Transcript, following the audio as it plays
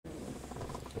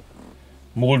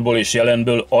múltból és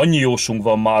jelenből annyi jósunk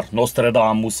van már,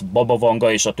 Nostradamus, Baba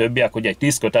Vanga és a többiek, hogy egy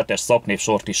 10 kötetes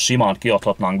szaknévsort is simán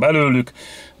kiadhatnánk belőlük,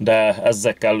 de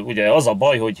ezekkel ugye az a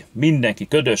baj, hogy mindenki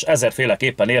ködös,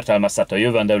 ezerféleképpen értelmezhető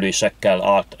jövendőlésekkel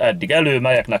állt eddig elő,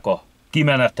 melyeknek a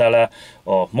kimenetele,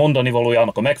 a mondani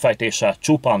valójának a megfejtése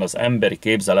csupán az emberi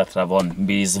képzeletre van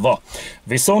bízva.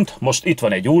 Viszont most itt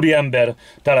van egy úriember,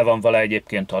 tele van vele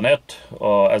egyébként a net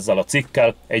ezzel a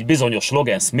cikkel, egy bizonyos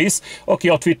Logan Smith, aki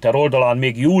a Twitter oldalán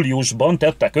még júliusban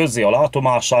tette közzé a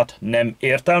látomását nem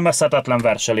értelmezhetetlen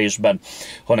verselésben,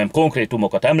 hanem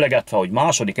konkrétumokat emlegetve, hogy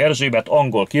II. Erzsébet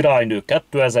angol királynő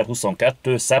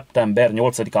 2022. szeptember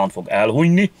 8-án fog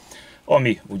elhunyni,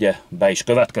 ami ugye be is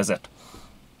következett.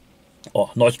 A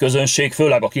nagy közönség,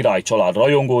 főleg a király család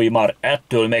rajongói már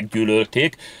ettől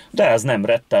meggyűlölték, de ez nem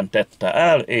rettentette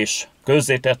el, és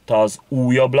közzétette az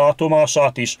újabb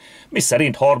látomását is,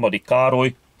 miszerint 3.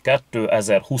 Károly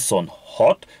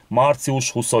 2026.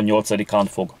 március 28-án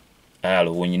fog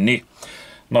elhunyni.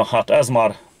 Na hát ez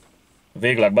már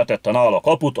végleg betette nála a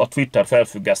kaput, a Twitter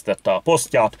felfüggesztette a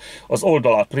posztját, az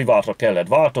oldalát privátra kellett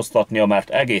változtatnia, mert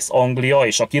egész Anglia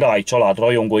és a királyi család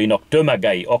rajongóinak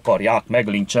tömegei akarják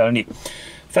meglincselni.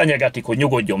 Fenyegetik, hogy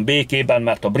nyugodjon békében,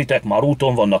 mert a britek már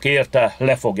úton vannak érte,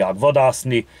 le fogják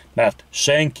vadászni, mert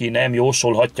senki nem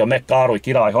jósolhatja meg Károly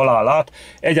király halálát,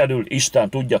 egyedül Isten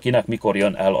tudja, kinek mikor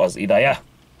jön el az ideje.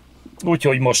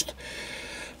 Úgyhogy most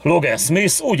Logan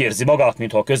Smith úgy érzi magát,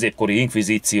 mintha a középkori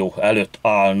inkvizíció előtt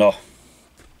állna.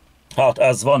 Hát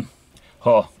ez van.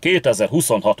 Ha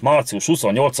 2026. március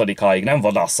 28-áig nem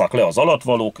vadásszák le az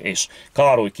alattvalók, és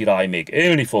Károly király még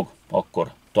élni fog,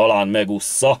 akkor talán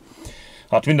megussza.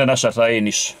 Hát minden esetre én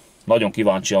is nagyon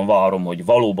kíváncsian várom, hogy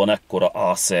valóban ekkora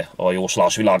ász-e a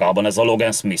jóslás világában ez a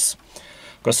Logan Smith.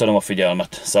 Köszönöm a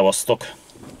figyelmet, szevasztok!